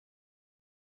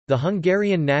The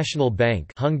Hungarian National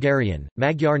Bank (Hungarian,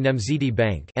 Magyar Nemzeti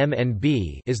Bank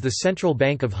 (MNB) is the central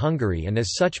bank of Hungary and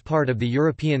as such part of the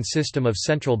European System of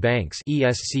Central Banks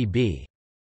 (ESCB).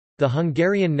 The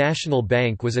Hungarian National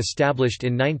Bank was established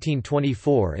in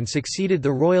 1924 and succeeded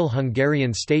the Royal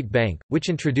Hungarian State Bank, which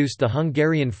introduced the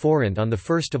Hungarian forint on 1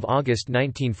 August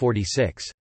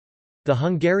 1946. The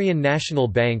Hungarian National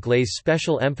Bank lays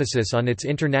special emphasis on its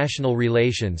international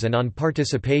relations and on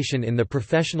participation in the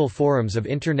professional forums of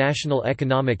international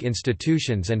economic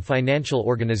institutions and financial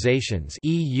organizations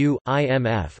 (EU,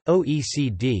 IMF,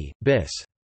 OECD, BIS).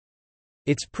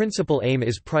 Its principal aim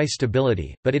is price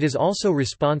stability, but it is also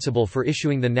responsible for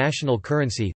issuing the national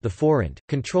currency, the forint,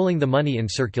 controlling the money in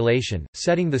circulation,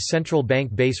 setting the central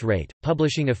bank base rate,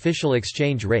 publishing official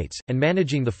exchange rates, and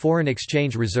managing the foreign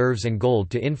exchange reserves and gold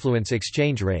to influence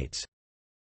exchange rates.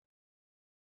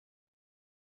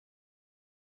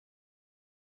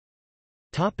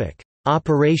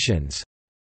 Operations.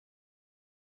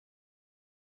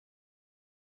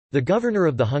 The governor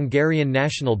of the Hungarian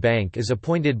National Bank is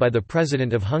appointed by the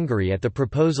President of Hungary at the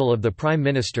proposal of the Prime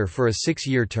Minister for a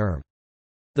 6-year term.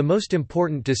 The most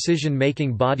important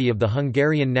decision-making body of the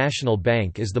Hungarian National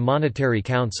Bank is the Monetary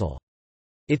Council.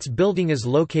 Its building is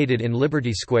located in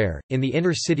Liberty Square, in the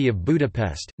inner city of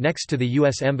Budapest, next to the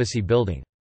U.S. Embassy building.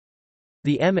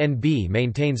 The MNB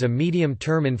maintains a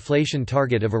medium-term inflation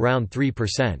target of around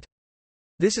 3%.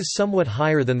 This is somewhat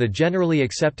higher than the generally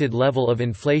accepted level of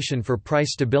inflation for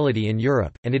price stability in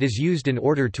Europe, and it is used in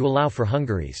order to allow for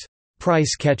Hungary's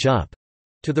price catch-up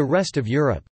to the rest of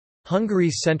Europe.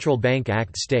 Hungary's Central Bank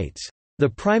Act states, "The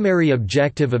primary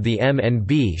objective of the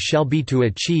MNB shall be to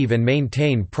achieve and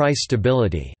maintain price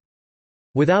stability.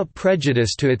 Without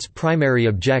prejudice to its primary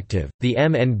objective, the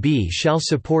MNB shall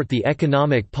support the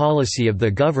economic policy of the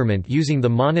government using the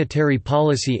monetary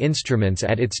policy instruments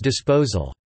at its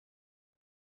disposal."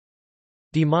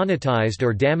 Demonetized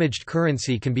or damaged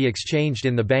currency can be exchanged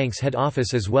in the bank's head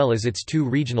office as well as its 2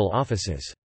 regional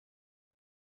offices.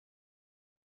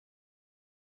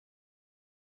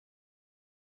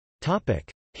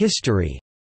 History.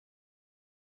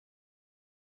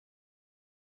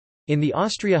 In the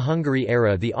Austria-Hungary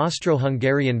era, the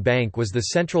Austro-Hungarian Bank was the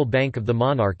central bank of the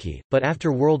monarchy, but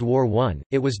after World War I,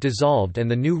 it was dissolved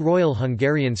and the new Royal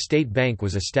Hungarian State Bank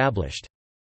was established.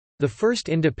 The first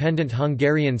independent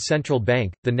Hungarian central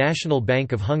bank, the National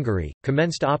Bank of Hungary,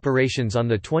 commenced operations on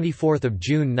 24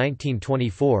 June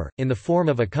 1924, in the form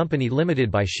of a company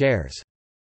limited by shares.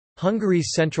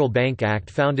 Hungary's Central Bank Act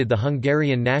founded the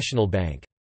Hungarian National Bank.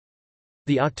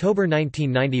 The October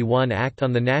 1991 Act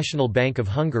on the National Bank of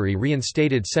Hungary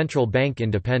reinstated central bank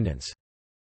independence.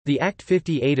 The Act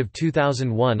 58 of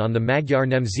 2001 on the Magyar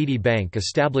Nemzeti Bank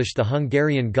established the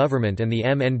Hungarian government and the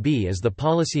MNB as the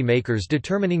policy makers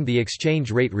determining the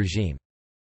exchange rate regime.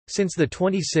 Since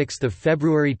 26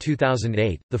 February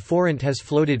 2008, the forint has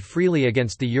floated freely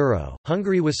against the euro.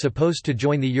 Hungary was supposed to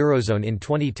join the eurozone in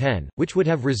 2010, which would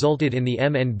have resulted in the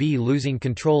MNB losing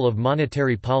control of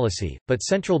monetary policy, but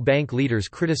central bank leaders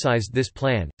criticized this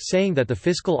plan, saying that the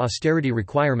fiscal austerity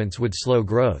requirements would slow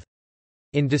growth.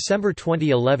 In December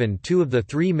 2011, 2 of the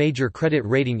 3 major credit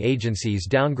rating agencies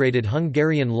downgraded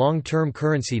Hungarian long-term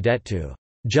currency debt to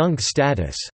junk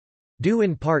status, due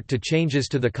in part to changes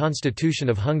to the constitution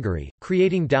of Hungary,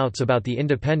 creating doubts about the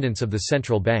independence of the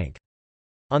central bank.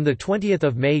 On 20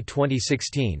 May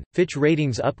 2016, Fitch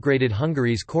Ratings upgraded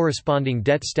Hungary's corresponding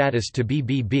debt status to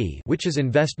BBB, which is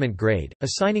investment grade,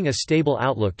 assigning a stable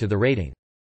outlook to the rating.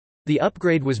 The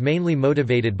upgrade was mainly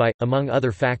motivated by, among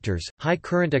other factors, high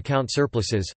current account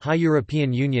surpluses, high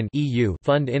European Union (EU)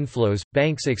 fund inflows,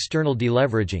 banks' external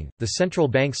deleveraging, the central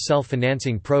bank's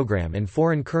self-financing program and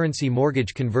foreign currency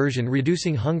mortgage conversion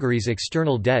reducing Hungary's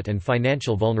external debt and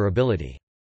financial vulnerability.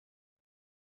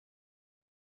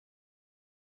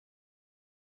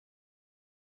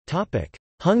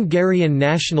 Hungarian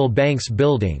National Bank's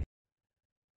building.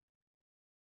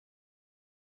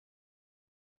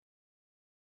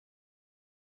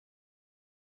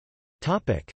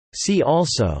 See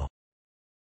also: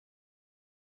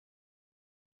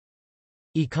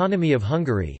 Economy of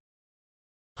Hungary,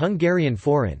 Hungarian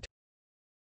forint.